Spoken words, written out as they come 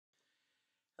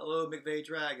Hello, McVeigh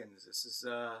Dragons. This is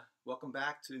welcome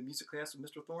back to Music Class with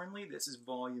Mr. Thornley. This is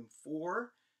Volume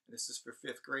 4, and this is for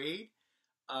 5th grade.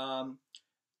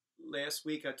 Last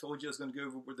week I told you I was going to go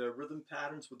over the rhythm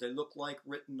patterns, what they look like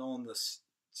written on the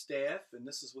staff, and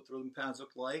this is what the rhythm patterns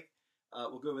look like.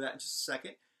 We'll go over that in just a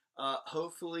second.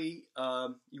 Hopefully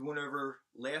you went over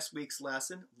last week's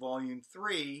lesson, Volume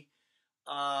 3.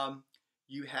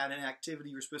 You had an activity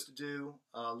you were supposed to do,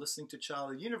 listening to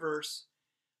Child of the Universe.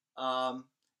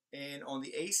 And on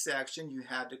the A section, you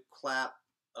had to clap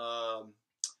a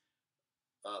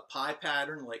pi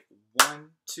pattern, like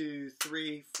 1, 2,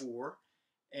 3, 4.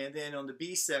 And then on the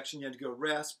B section, you had to go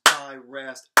rest, pi,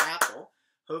 rest, apple.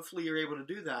 Hopefully you're able to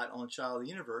do that on Child of the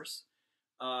Universe.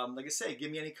 Like I say,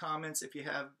 give me any comments if you're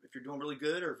doing really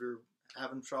good or if you're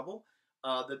having trouble.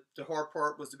 The hard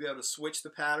part was to be able to switch the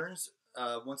patterns.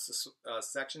 Once the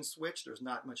section switched, there's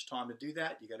not much time to do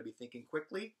that. You got to be thinking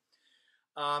quickly.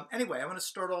 Anyway, I'm going to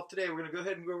start off today. We're going to go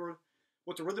ahead and go over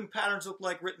what the rhythm patterns look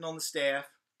like written on the staff.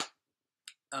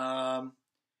 And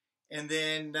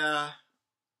then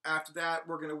after that,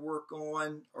 we're going to work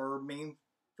on our main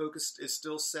focus is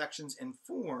still sections and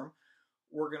form.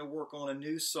 We're going to work on a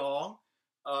new song,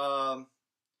 a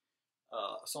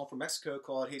song from Mexico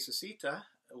called Jesucita.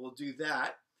 We'll do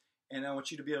that. And I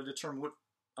want you to be able to determine what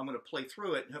I'm going to play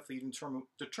through it, and hopefully you can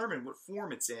determine what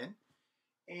form it's in.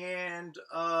 And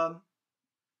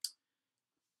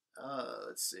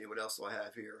let's see, what else do I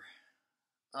have here?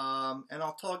 And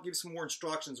I'll give some more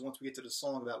instructions once we get to the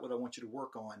song about what I want you to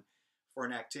work on for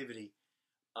an activity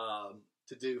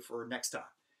to do for next time.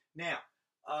 Now,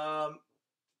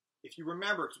 if you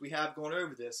remember, because we have gone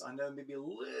over this, I know maybe a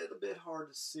little bit hard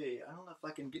to see. I don't know if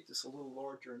I can get this a little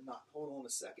larger or not. Hold on a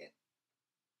second.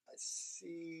 I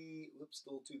see, whoops,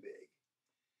 still too big.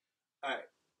 All right.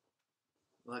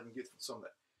 Well, I can get some of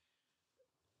that.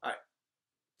 All right.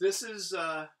 This is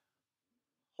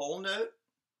whole note.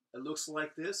 It looks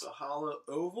like this, a hollow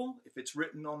oval, if it's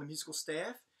written on the musical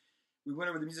staff. We went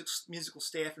over the musical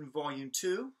staff in Volume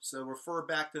 2, so refer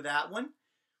back to that one.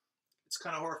 It's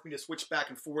kind of hard for me to switch back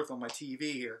and forth on my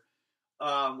TV here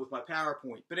with my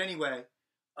PowerPoint. But anyway,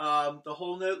 the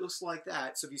whole note looks like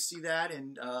that. So if you see that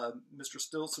in Mr.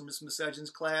 Stilts or Miss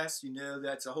Edgens' class, you know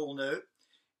that's a whole note.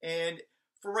 And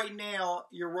for right now,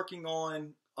 you're working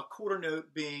on a quarter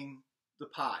note being the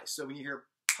pi. So when you hear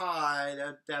pi,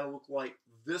 that'll look like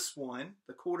this one,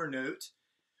 the quarter note,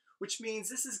 which means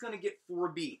this is going to get 4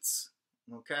 beats.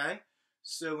 Okay?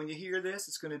 So when you hear this,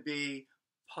 it's going to be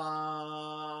pi,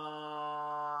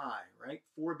 right?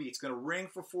 4 beats. It's going to ring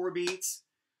for 4 beats.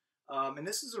 And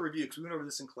this is a review because we went over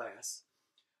this in class.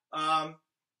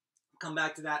 Come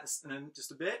back to that in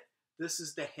just a bit. This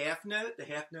is the half note. The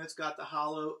half note's got the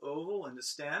hollow oval and the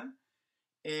stem.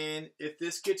 And if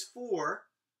this gets 4,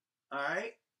 all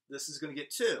right, this is going to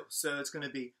get 2. So it's going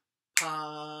to be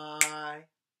pi,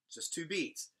 just 2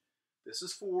 beats. This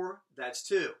is 4, that's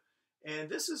 2. And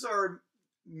this is our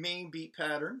main beat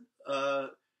pattern.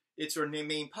 It's our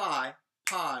main pi,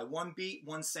 1 beat,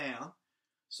 1 sound.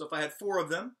 So if I had 4 of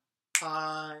them,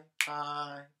 pi,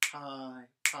 pi, pi,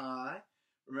 pi.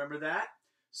 Remember that?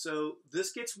 So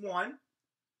this gets 1.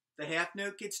 The half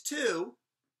note gets 2.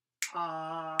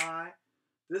 Pi.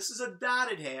 This is a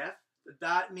dotted half. The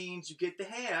dot means you get the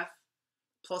half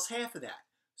plus half of that.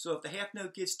 So if the half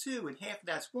note gets 2 and half of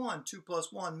that's 1, 2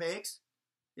 plus 1 makes,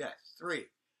 yes,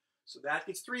 3. So that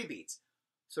gets 3 beats.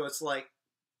 So it's like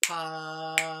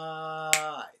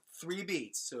pi, 3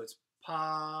 beats. So it's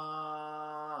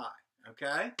pi,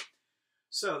 okay?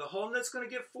 So the whole note's going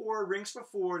to get 4, rings for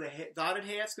 4. The dotted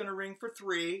half's going to ring for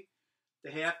 3. The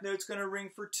half note's going to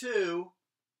ring for 2.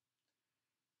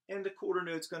 And the quarter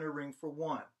note's going to ring for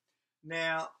 1.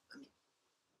 Now, let me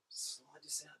slide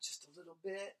this out just a little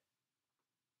bit.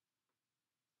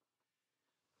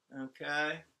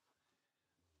 Okay.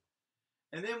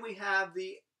 And then we have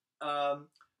the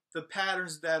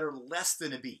patterns that are less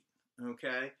than a beat.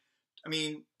 Okay. I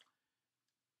mean,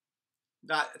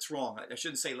 that's wrong. I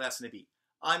shouldn't say less than a beat.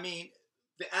 I mean,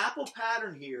 the apple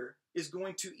pattern here is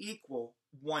going to equal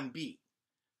 1 beat.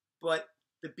 But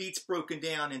the beat's broken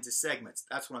down into segments.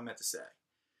 That's what I meant to say.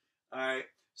 All right.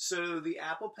 So the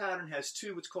apple pattern has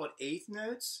 2 what's called eighth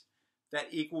notes that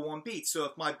equal 1 beat. So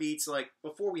if my beat's like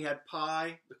before we had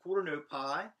pi, the quarter note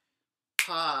pi,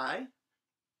 pi,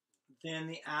 then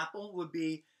the apple would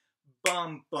be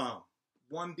bum bum.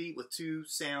 1 beat with 2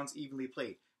 sounds evenly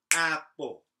played.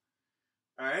 Apple.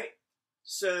 All right.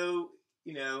 So,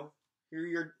 you know,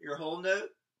 here your whole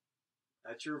note.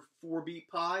 That's your 4 beat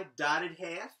pi, dotted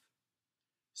half.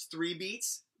 It's 3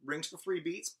 beats. Rings for 3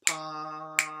 beats.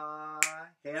 Pi.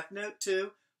 Half note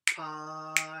 2.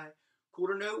 Pi.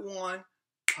 Quarter note 1.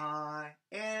 pie,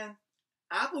 and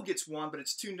apple gets one, but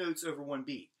it's 2 notes over 1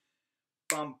 beat.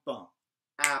 Bum, bum,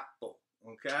 apple,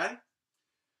 okay?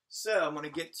 So I'm going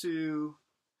to get to,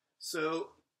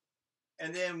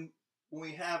 and then when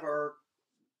we have our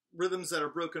rhythms that are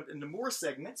broken up into more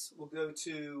segments, we'll go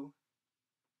to,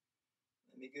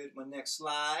 let me go to my next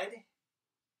slide.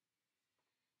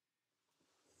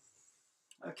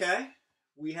 Okay,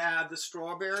 we have the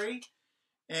strawberry,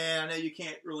 and I know you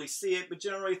can't really see it, but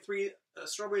generally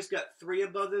strawberry's got 3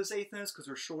 above those 8th notes because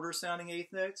they're shorter sounding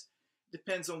 8th notes.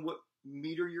 Depends on what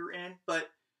meter you're in, but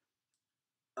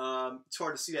it's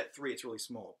hard to see that 3, it's really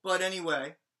small. But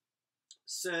anyway,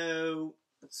 so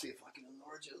let's see if I can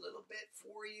enlarge it a little bit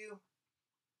for you.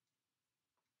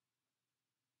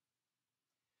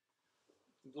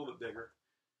 A little bit bigger.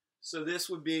 So this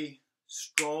would be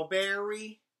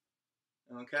strawberry,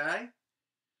 okay?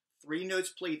 3 notes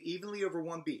played evenly over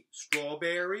 1 beat.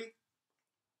 Strawberry.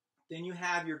 Then you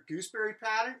have your gooseberry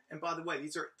pattern. And by the way,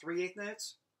 these are 3/8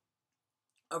 notes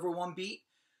over 1 beat,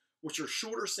 which are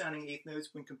shorter sounding 8th notes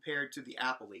when compared to the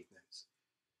apple 8th notes.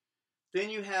 Then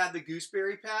you have the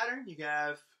gooseberry pattern. You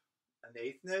have an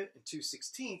 8th note and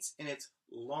 2/16, and it's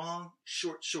long,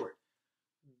 short, short.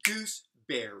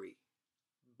 Gooseberry.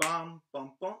 Bum,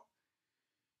 bum, bum.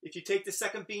 If you take the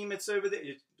second beam that's over there,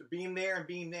 the beam there and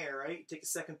beam there, right? You take the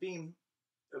second beam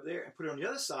over there and put it on the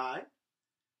other side,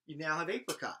 you now have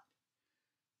apricot.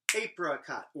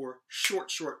 Apricot, or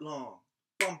short, short, long.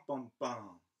 Bum, bum,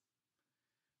 bum.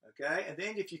 Okay, and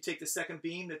then if you take the second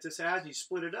beam that this has, you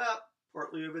split it up,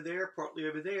 partly over there,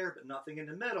 but nothing in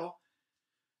the middle.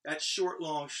 That's short,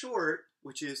 long, short,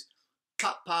 which is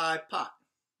pot, pie, pot.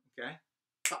 Okay,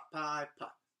 pot, pie,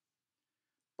 pot.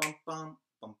 Bum, bum,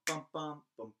 bum, bum, bum,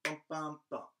 bum, bum, bum,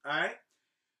 bum. All right,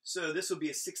 so this will be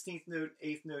a 16th note,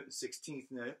 8th note, and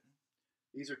 16th note.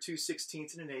 These are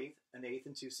 2/16 and an eighth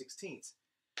and 2/16.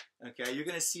 Okay, you're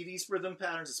going to see these rhythm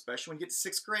patterns, especially when you get to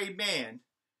 6th grade band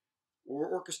or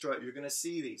orchestra. You're going to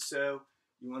see these. So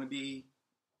you want to be,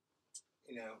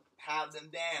 have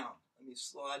them down. Let me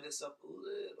slide this up a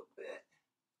little bit.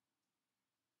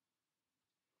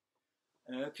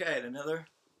 Okay, another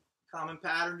common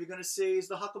pattern you're going to see is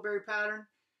the huckleberry pattern.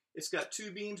 It's got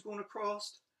 2 beams going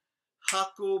across.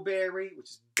 Huckleberry, which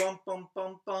is bump, bump,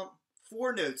 bump, bump.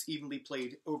 4 notes evenly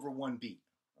played over 1 beat.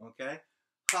 Okay?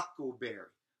 Huckleberry.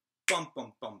 Bump,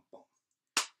 bump, bump, bump.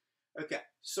 Okay,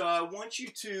 so I want you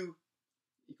can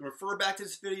refer back to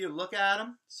this video, look at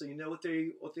them, so you know what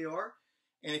they are.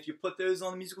 And if you put those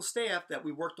on the musical staff that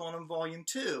we worked on in Volume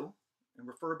 2, and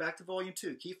refer back to Volume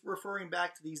 2, keep referring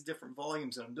back to these different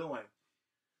volumes that I'm doing.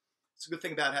 It's a good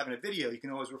thing about having a video. You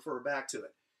can always refer back to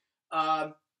it.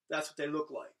 That's what they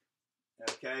look like.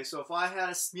 Okay, so if I had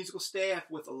a musical staff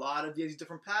with a lot of these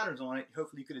different patterns on it,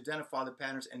 hopefully you could identify the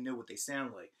patterns and know what they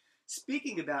sound like.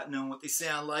 Speaking about knowing what they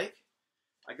sound like,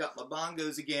 I got my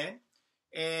bongos again,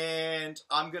 and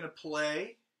I'm going to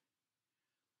play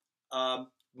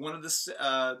one of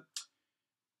the.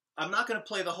 I'm not going to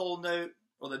play the whole note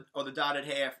or the dotted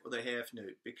half or the half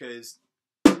note because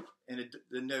the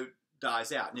note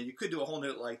dies out. Now you could do a whole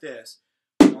note like this: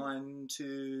 1,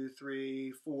 2,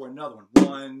 3, 4. Another one: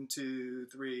 1, 2,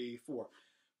 3, 4.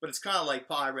 But it's kind of like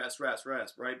pie, rest, rest,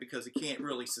 rest, right? Because it can't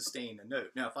really sustain the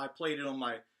note. Now, if I played it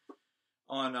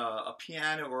on a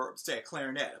piano or say a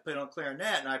clarinet, I played it on a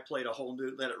clarinet and I played a whole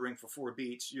note, let it ring for 4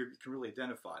 beats, you can really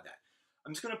identify that.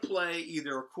 I'm just going to play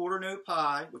either a quarter note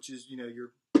pie, which is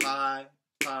your pie,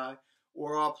 pie,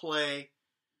 or I'll play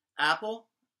apple,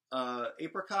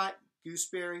 apricot,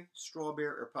 gooseberry, strawberry,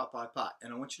 or pot, pie, pot.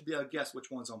 And I want you to be able to guess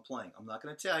which ones I'm playing. I'm not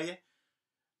going to tell you.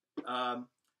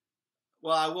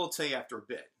 Well, I will tell you after a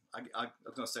bit. I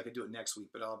was going to say I could do it next week,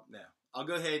 but I'll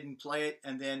go ahead and play it,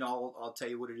 and then I'll tell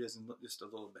you what it is in just a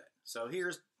little bit. So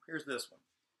here's this one.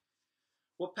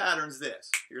 What pattern is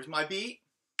this? Here's my beat.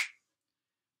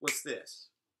 What's this?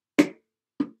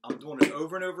 I'm doing it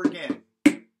over and over again.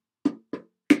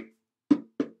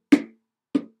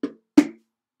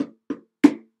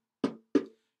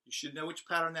 You should know which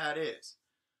pattern that is.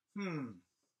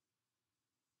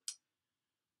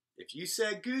 If you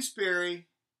said gooseberry,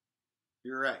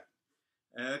 you're right.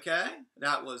 Okay,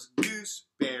 that was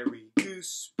gooseberry,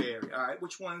 gooseberry. All right,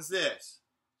 which one's this?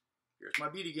 Here's my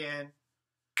beat again.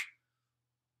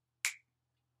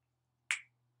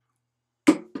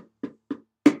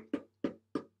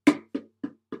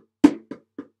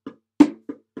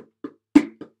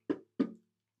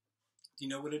 Do you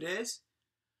know what it is?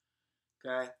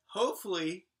 Okay,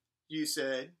 hopefully you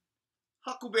said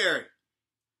huckleberry.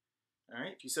 All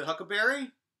right, if you said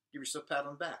huckleberry, give yourself a pat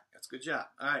on the back. That's a good job.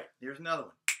 All right, here's another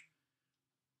one.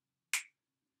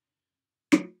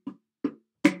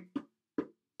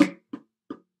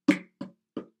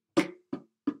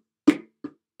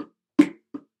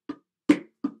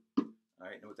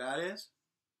 right, know what that is?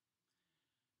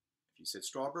 If you said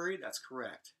strawberry, that's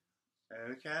correct.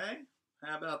 Okay,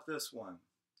 how about this one?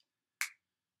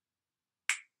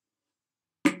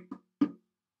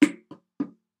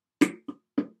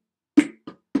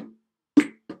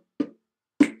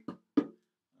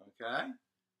 Okay,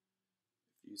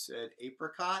 if you said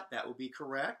apricot, that would be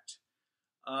correct.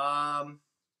 Did I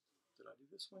do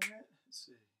this one yet? Let's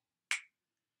see.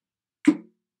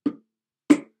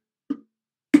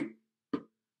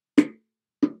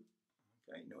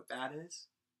 Okay, you know what that is?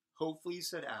 Hopefully you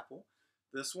said apple.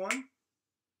 This one.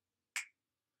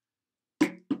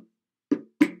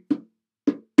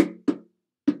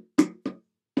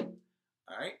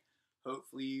 All right,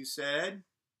 hopefully you said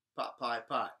pot pie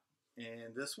pot.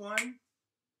 And this one.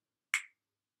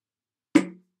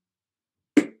 Okay,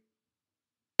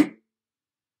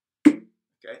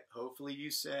 hopefully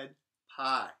you said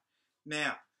pie.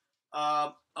 Now,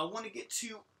 I want to get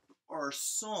to our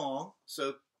song,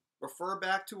 so refer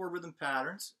back to our rhythm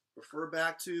patterns, refer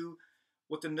back to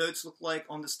what the notes look like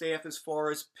on the staff as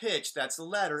far as pitch. That's the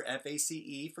letter,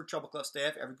 F-A-C-E, for treble clef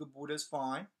staff. Every good boy does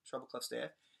fine, treble clef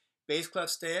staff. Bass clef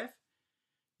staff,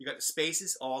 you got the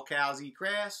spaces, all cows eat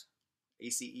grass,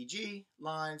 A-C-E-G,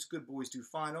 lines, good boys do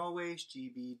fine always,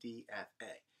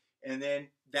 G-B-D-F-A. And then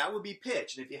that would be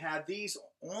pitch. And if you have these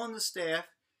on the staff,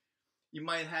 you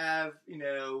might have, you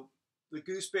know, the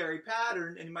gooseberry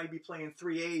pattern, and you might be playing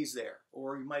 3 A's there,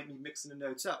 or you might be mixing the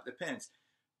notes up. Depends.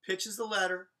 Pitch is the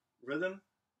letter, rhythm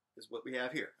is what we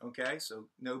have here. Okay, so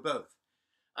know both.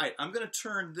 All right, I'm going to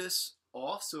turn this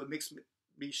off so it makes me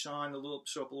show up a little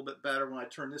bit better when I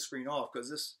turn this screen off, because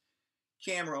this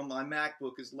camera on my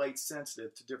MacBook is light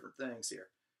sensitive to different things here.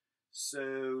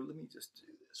 So let me just do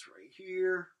this right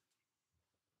here.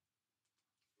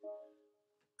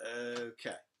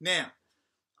 Okay, now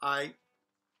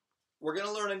we're going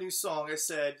to learn a new song. I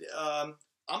said I'm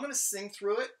going to sing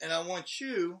through it, and I want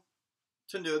you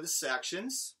to know the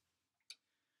sections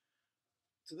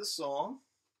to the song,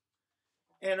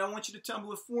 and I want you to tell me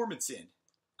what form it's in.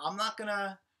 I'm not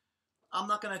gonna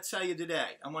tell you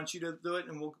today. I want you to do it,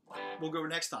 and we'll go over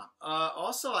next time.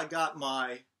 Also, I got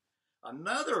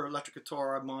another electric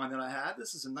guitar of mine that I had.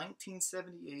 This is a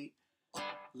 1978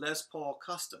 Les Paul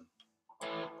Custom.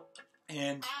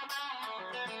 And,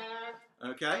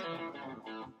 okay,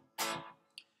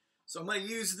 so I'm going to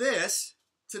use this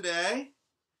today.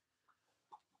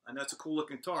 I know it's a cool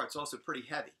looking guitar. It's also pretty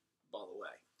heavy, by the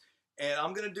way. And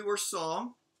I'm going to do her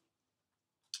song.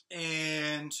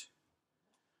 And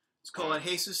it's called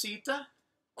Jesusita.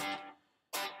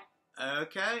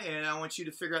 Okay, and I want you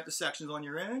to figure out the sections on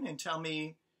your own and tell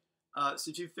me,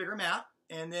 so you figure them out.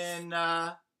 And then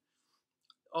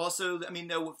also let me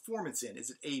know what form it's in. Is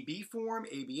it AB form,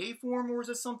 ABA form, or is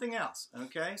it something else?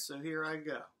 Okay, so here I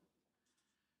go.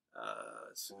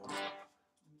 Let me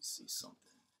see something.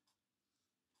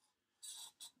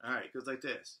 All right, it goes like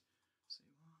this.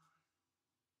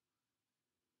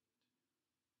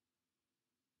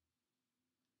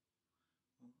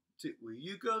 Will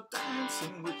you go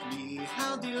dancing with me?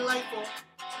 How delightful!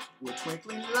 Will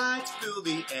twinkling lights fill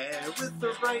the air with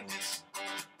their brightness?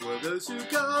 Will those who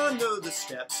go know the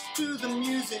steps to the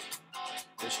music?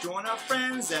 Let's join our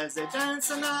friends as they dance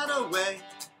the night away.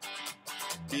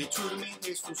 Be true to me,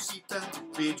 Jesusita.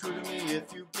 Be true to me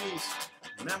if you please.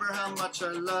 Remember how much I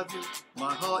love you.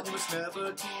 My heart you must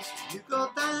never tease. You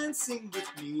go dancing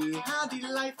with me. How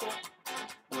delightful!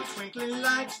 Will twinkling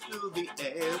lights fill the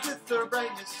air with their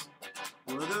brightness?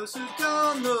 Will those who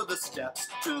go know the steps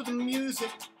to the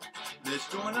music? Let's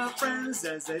join our friends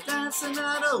as they dance the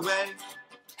night away.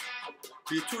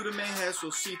 Be true to me,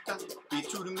 Jesusita. Be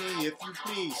true to me if you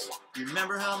please.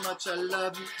 Remember how much I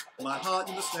love you. My heart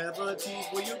you must never tease.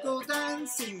 Will you go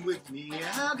dancing with me?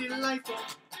 How delightful!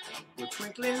 Will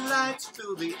twinkling lights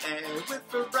fill the air with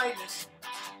their brightness?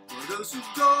 Will those who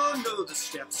go know the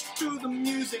steps to the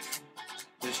music?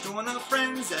 Let's join our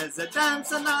friends as they dance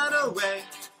the night away.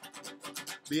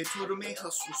 Be true to me,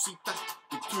 Jesusita.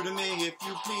 Be true to me if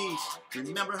you please.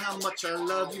 Remember how much I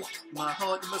love you. My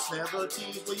heart you must never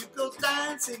tease. Will you go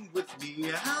dancing with me?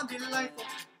 How delightful!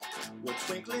 Will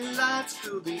twinkling lights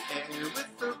fill the air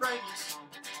with their brightness?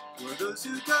 Will those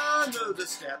who go know the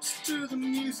steps to the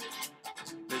music?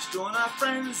 Let's join our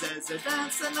friends as they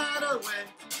dance the night away.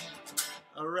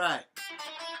 All right.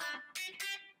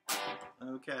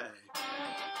 Okay.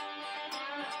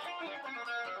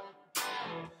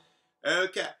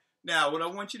 Okay, now what I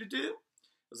want you to do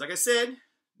is, like I said,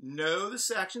 know the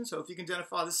sections. Hope you can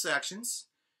identify the sections.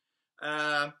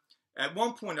 At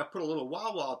one point, I put a little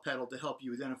wah-wah pedal to help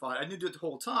you identify it. I didn't do it the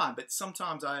whole time, but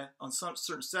sometimes on some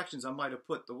certain sections, I might have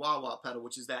put the wah-wah pedal,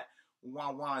 which is that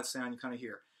wah wah sound you kind of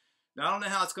hear. Now, I don't know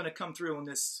how it's going to come through on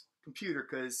this computer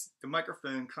because the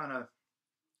microphone kind of,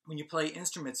 when you play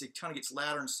instruments, it kind of gets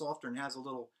louder and softer and has a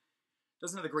little,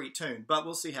 doesn't have a great tone, but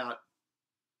we'll see how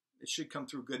it should come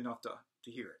through good enough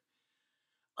to hear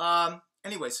it.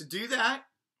 Anyway, so do that,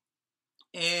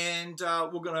 and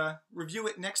we're going to review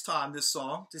it next time, this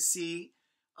song, to see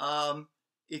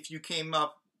if you came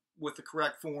up with the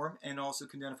correct form and also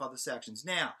can identify the sections.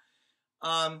 Now,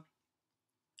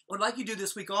 what I'd like you to do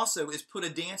this week also is put a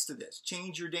dance to this.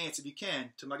 Change your dance, if you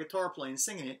can, to my guitar playing and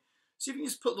singing it. So you can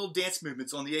just put little dance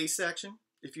movements on the A section,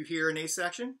 if you hear an A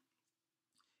section,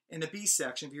 and the B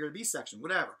section, if you hear a B section,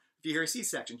 whatever. If you hear a C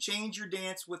section, change your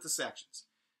dance with the sections.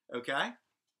 Okay?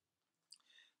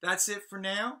 That's it for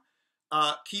now.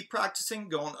 Keep practicing,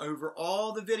 going over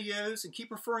all the videos, and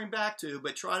keep referring back to,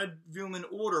 but try to view them in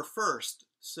order first.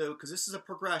 So, because this is a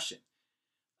progression.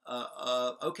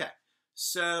 Okay.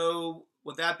 So,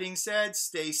 with that being said,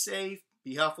 stay safe,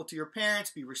 be helpful to your parents,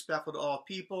 be respectful to all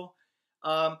people.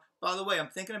 By the way, I'm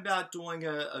thinking about doing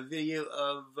a video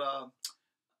of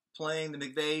playing the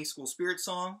McVeigh School Spirit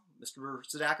song Mr.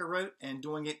 Sadaka wrote, and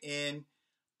doing it in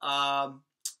rock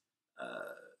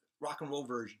and roll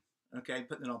version. Okay,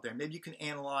 putting it out there. Maybe you can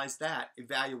analyze that,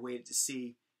 evaluate it to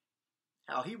see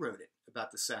how he wrote it,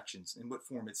 about the sections and what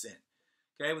form it's in.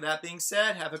 Okay, with that being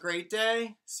said, have a great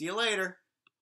day. See you later.